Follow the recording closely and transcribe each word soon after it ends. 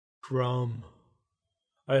Crom,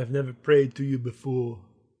 I have never prayed to you before.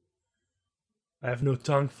 I have no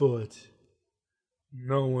tongue for it.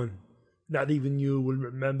 No one, not even you, will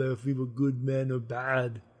remember if we were good men or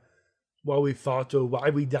bad, why we fought or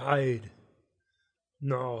why we died.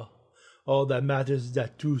 No, all that matters is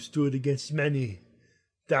that two stood against many.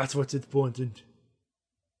 That's what's important.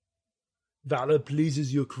 Valor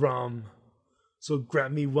pleases you, Crom, so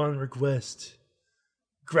grant me one request.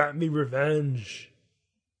 Grant me revenge.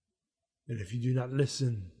 And if you do not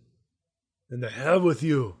listen, then the hell with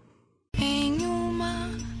you. Em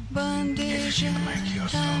uma bandeja If you make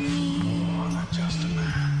yourself more than just a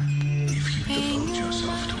man, if you devote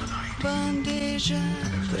yourself to an idea, bandeja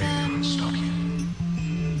and if they can't stop you,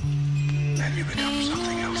 then you become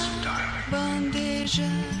something else entirely. bandeja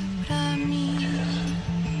pra mim.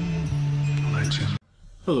 Legend.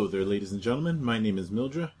 Hello there, ladies and gentlemen. My name is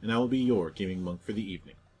Mildra, and I will be your gaming monk for the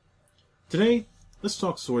evening. Today, let's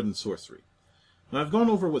talk sword and sorcery. Now, I've gone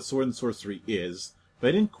over what sword and sorcery is, but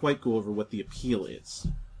I didn't quite go over what the appeal is.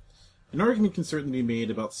 An argument can certainly be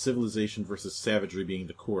made about civilization versus savagery being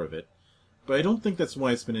the core of it, but I don't think that's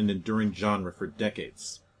why it's been an enduring genre for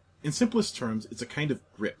decades. In simplest terms, it's a kind of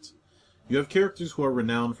grit. You have characters who are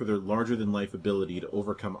renowned for their larger-than-life ability to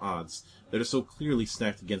overcome odds that are so clearly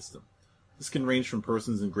stacked against them. This can range from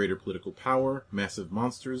persons in greater political power, massive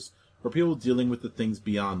monsters, or people dealing with the things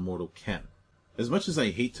beyond mortal ken. As much as I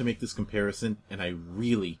hate to make this comparison, and I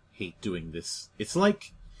really hate doing this, it's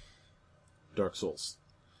like Dark Souls.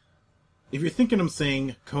 If you're thinking I'm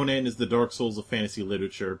saying Conan is the Dark Souls of fantasy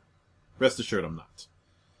literature, rest assured I'm not.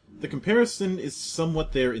 The comparison is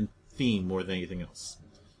somewhat there in theme more than anything else.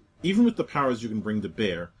 Even with the powers you can bring to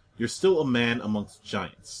bear, you're still a man amongst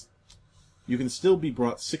giants. You can still be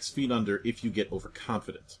brought 6 feet under if you get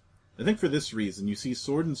overconfident. I think for this reason, you see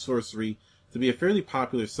sword and sorcery to be a fairly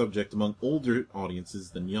popular subject among older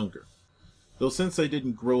audiences than younger. Though since I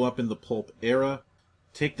didn't grow up in the pulp era,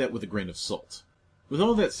 take that with a grain of salt. With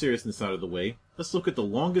all that seriousness out of the way, let's look at the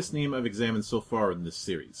longest name I've examined so far in this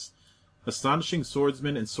series. Astonishing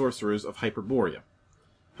Swordsmen and Sorcerers of Hyperborea.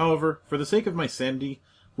 However, for the sake of my sanity,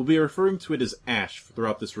 we'll be referring to it as Ash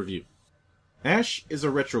throughout this review. Ash is a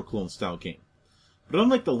retro-clone style game. But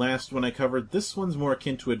unlike the last one I covered, this one's more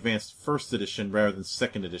akin to advanced 1st edition rather than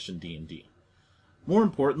 2nd edition D&D. More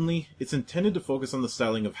importantly, it's intended to focus on the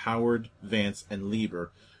styling of Howard, Vance, and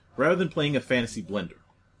Lieber, rather than playing a fantasy blender.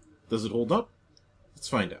 Does it hold up? Let's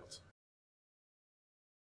find out.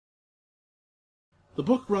 The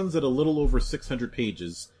book runs at a little over 600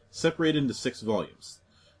 pages, separated into 6 volumes.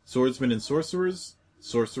 Swordsmen and Sorcerers,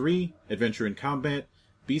 Sorcery, Adventure in Combat,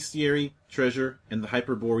 Bestiary, Treasure, and the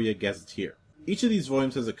Hyperborea Gazetteer. Each of these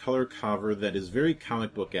volumes has a color cover that is very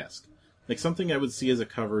comic book-esque, like something I would see as a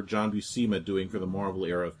cover John Buscema doing for the Marvel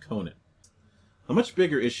era of Conan. A much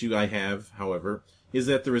bigger issue I have, however, is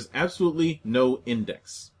that there is absolutely no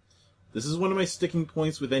index. This is one of my sticking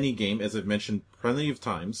points with any game, as I've mentioned plenty of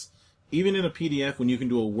times. Even in a PDF, when you can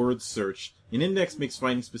do a word search, an index makes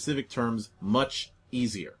finding specific terms much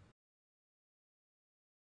easier.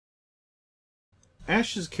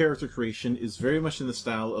 Ash's character creation is very much in the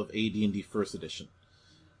style of AD&D 1st edition,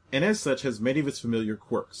 and as such has many of its familiar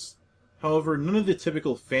quirks. However, none of the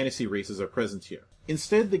typical fantasy races are present here.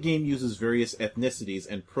 Instead, the game uses various ethnicities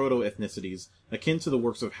and proto-ethnicities akin to the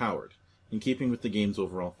works of Howard, in keeping with the game's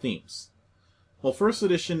overall themes. While 1st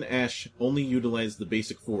edition Ash only utilized the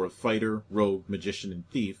basic 4 of Fighter, Rogue, Magician, and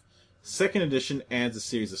Thief, 2nd edition adds a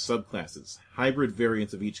series of subclasses, hybrid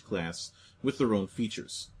variants of each class, with their own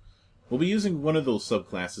features. We'll be using one of those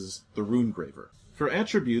subclasses, the Runegraver. For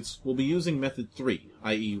attributes, we'll be using method 3,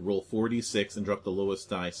 i.e. roll 4d6 and drop the lowest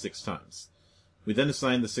die 6 times. We then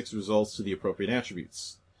assign the 6 results to the appropriate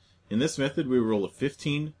attributes. In this method, we roll a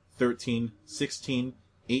 15, 13, 16,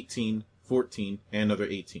 18, 14, and another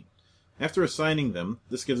 18. After assigning them,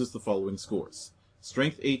 this gives us the following scores.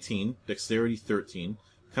 Strength 18, Dexterity 13,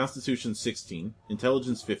 Constitution 16,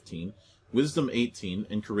 Intelligence 15, Wisdom 18,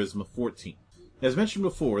 and Charisma 14. As mentioned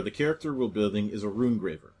before, the character we're building is a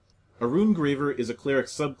Runegraver. A Runegraver is a cleric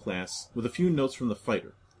subclass with a few notes from the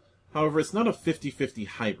fighter. However, it's not a 50-50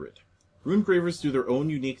 hybrid. Runegravers do their own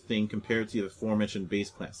unique thing compared to the aforementioned base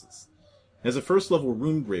classes. As a first level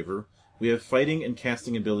Runegraver, we have fighting and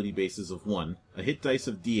casting ability bases of 1, a hit dice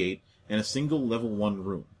of d8, and a single level 1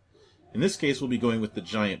 rune. In this case, we'll be going with the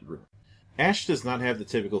Giant rune. Ash does not have the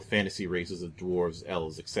typical fantasy races of dwarves,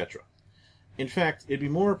 elves, etc. In fact, it'd be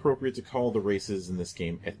more appropriate to call the races in this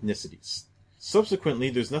game ethnicities.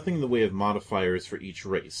 Subsequently, there's nothing in the way of modifiers for each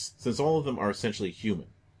race, since all of them are essentially human.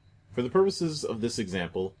 For the purposes of this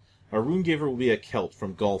example, our Runegraver will be a Celt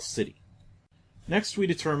from Gaul City. Next, we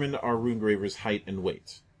determine our Runegraver's height and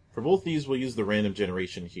weight. For both these, we'll use the random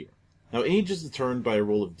generation here. Now, age is determined by a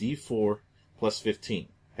roll of d4 plus 15.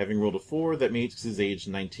 Having rolled a 4, that makes his age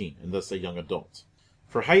 19, and thus a young adult.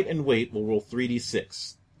 For height and weight, we'll roll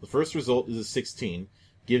 3d6. The first result is a 16,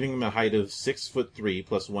 giving him a height of 6'3"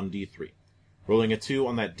 plus 1d3. Rolling a 2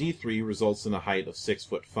 on that d3 results in a height of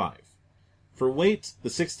 6'5". For weight, the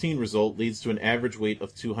 16 result leads to an average weight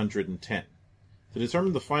of 210. To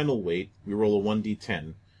determine the final weight, we roll a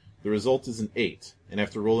 1d10. The result is an 8, and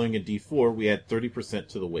after rolling a d4, we add 30%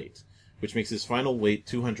 to the weight, which makes his final weight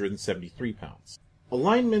 273 pounds.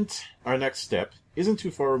 Alignment, our next step, isn't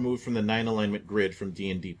too far removed from the 9-alignment grid from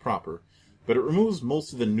D&D proper, but it removes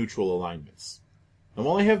most of the neutral alignments. And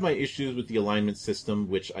while I have my issues with the alignment system,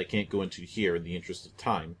 which I can't go into here in the interest of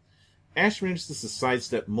time, Ash manages to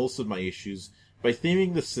sidestep most of my issues by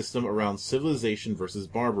theming the system around civilization versus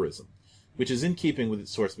barbarism, which is in keeping with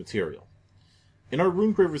its source material. In our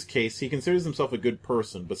Runegraver's case, he considers himself a good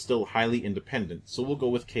person, but still highly independent, so we'll go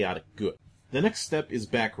with chaotic good. The next step is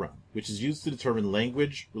background, which is used to determine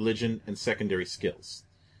language, religion, and secondary skills.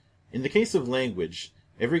 In the case of language,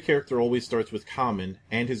 every character always starts with common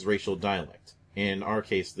and his racial dialect, in our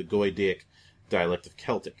case the Goidaic dialect of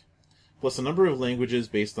Celtic, plus a number of languages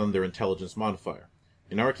based on their intelligence modifier.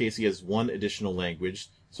 In our case he has one additional language,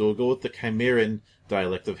 so we'll go with the Chimeran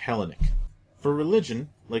dialect of Hellenic. For religion,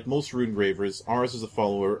 like most Runegravers, ours is a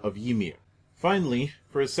follower of Ymir. Finally,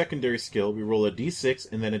 for his secondary skill, we roll a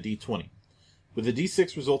d6 and then a d20. With a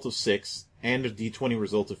d6 result of 6 and a d20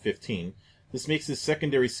 result of 15, this makes his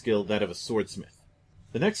secondary skill that of a swordsmith.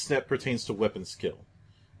 The next step pertains to weapon skill,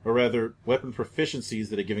 or rather, weapon proficiencies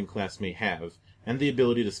that a given class may have, and the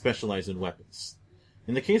ability to specialize in weapons.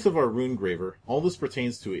 In the case of our Runegraver, all this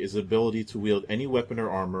pertains to is the ability to wield any weapon or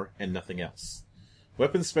armor and nothing else.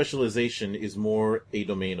 Weapon specialization is more a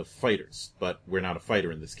domain of fighters, but we're not a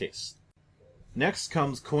fighter in this case. Next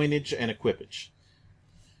comes coinage and equipage.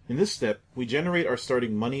 In this step, we generate our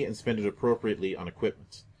starting money and spend it appropriately on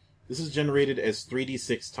equipment. This is generated as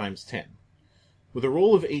 3d6 times 10. With a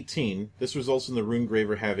roll of 18, this results in the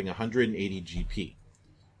Runegraver having 180 GP.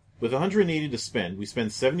 With 180 to spend, we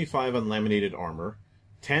spend 75 on laminated armor,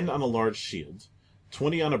 10 on a large shield,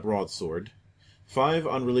 20 on a broadsword, 5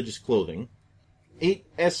 on religious clothing, 8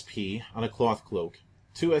 SP on a cloth cloak,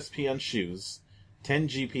 2 SP on shoes, 10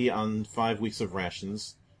 GP on 5 weeks of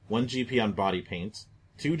rations, 1 GP on body paint,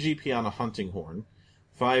 2 GP on a hunting horn,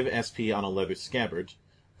 5 SP on a leather scabbard,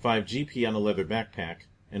 5 GP on a leather backpack,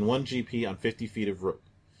 and 1 GP on 50 feet of rope,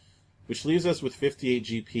 which leaves us with 58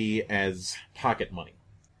 GP as pocket money.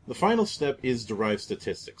 The final step is derived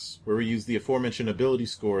statistics, where we use the aforementioned ability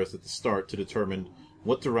scores at the start to determine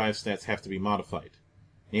what derived stats have to be modified,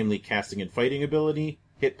 namely casting and fighting ability,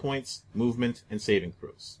 hit points, movement, and saving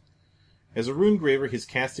throws. As a Runegraver, his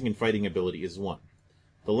casting and fighting ability is 1.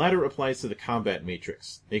 The latter applies to the combat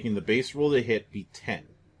matrix, making the base roll to hit be 10.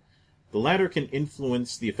 The latter can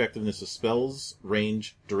influence the effectiveness of spells,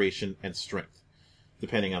 range, duration, and strength,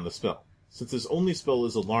 depending on the spell. Since his only spell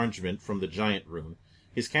is Enlargement from the Giant Rune,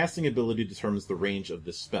 his casting ability determines the range of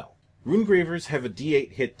this spell. Runegravers have a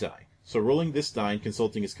d8 hit die, so rolling this die and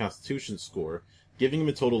consulting his constitution score, giving him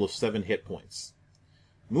a total of 7 hit points.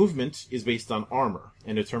 Movement is based on armor,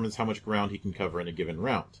 and determines how much ground he can cover in a given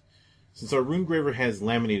round. Since our Runegraver has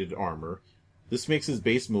laminated armor, this makes his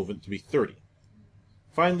base movement to be 30.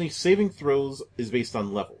 Finally, saving throws is based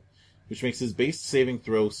on level, which makes his base saving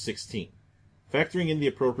throw 16. Factoring in the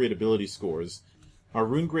appropriate ability scores, our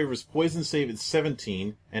Runegraver's poison save is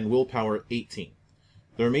 17 and willpower 18.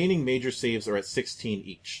 The remaining major saves are at 16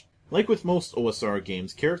 each. Like with most OSR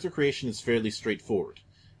games, character creation is fairly straightforward.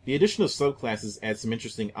 The addition of subclasses adds some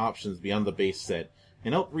interesting options beyond the base set,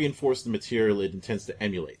 and help reinforce the material it intends to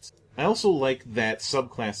emulate. I also like that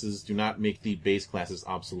subclasses do not make the base classes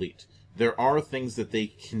obsolete. There are things that they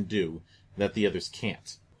can do that the others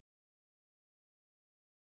can't.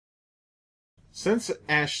 Since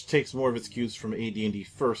Ash takes more of its cues from AD&D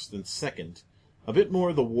first than second, a bit more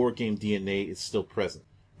of the wargame DNA is still present,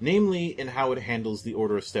 namely in how it handles the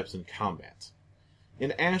order of steps in combat.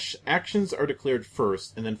 In Ash, actions are declared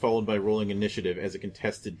first and then followed by rolling initiative as a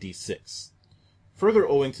contested d6. Further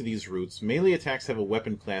owing to these roots, melee attacks have a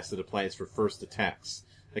weapon class that applies for first attacks,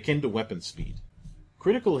 akin to weapon speed.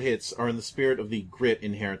 Critical hits are in the spirit of the grit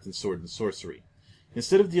inherent in sword and sorcery.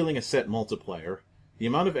 Instead of dealing a set multiplier, the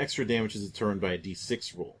amount of extra damage is determined by a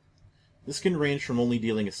d6 roll. This can range from only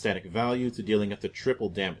dealing a static value to dealing up to triple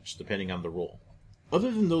damage, depending on the roll. Other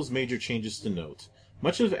than those major changes to note,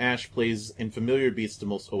 much of Ash plays in familiar beats to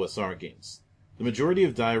most OSR games. The majority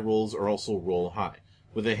of die rolls are also roll high,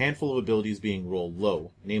 with a handful of abilities being roll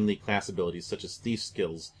low, namely class abilities such as thief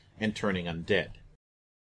skills and turning undead.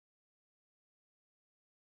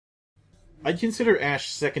 I'd consider Ash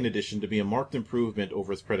 2nd Edition to be a marked improvement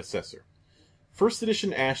over its predecessor. 1st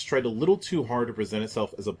Edition Ash tried a little too hard to present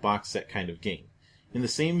itself as a box set kind of game, in the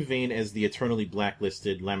same vein as the eternally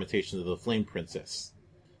blacklisted Lamentations of the Flame Princess.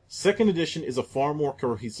 2nd Edition is a far more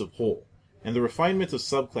cohesive whole, and the refinement of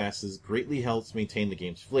subclasses greatly helps maintain the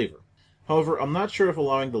game's flavor. However, I'm not sure if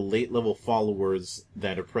allowing the late-level followers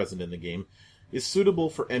that are present in the game is suitable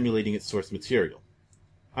for emulating its source material.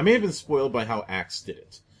 I may have been spoiled by how Axe did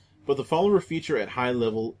it, but the follower feature at high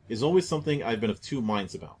level is always something I've been of two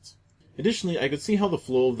minds about. Additionally, I could see how the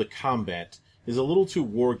flow of the combat is a little too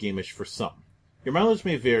wargamish for some. Your mileage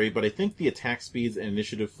may vary, but I think the attack speeds and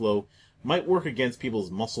initiative flow might work against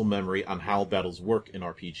people's muscle memory on how battles work in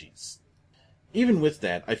RPGs. Even with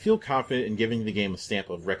that, I feel confident in giving the game a stamp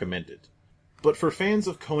of recommended. But for fans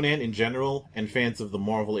of Conan in general, and fans of the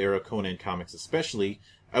Marvel-era Conan comics especially,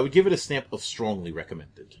 I would give it a stamp of strongly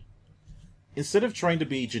recommended. Instead of trying to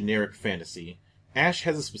be generic fantasy, Ash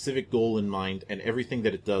has a specific goal in mind, and everything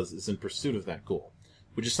that it does is in pursuit of that goal,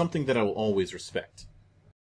 which is something that I will always respect.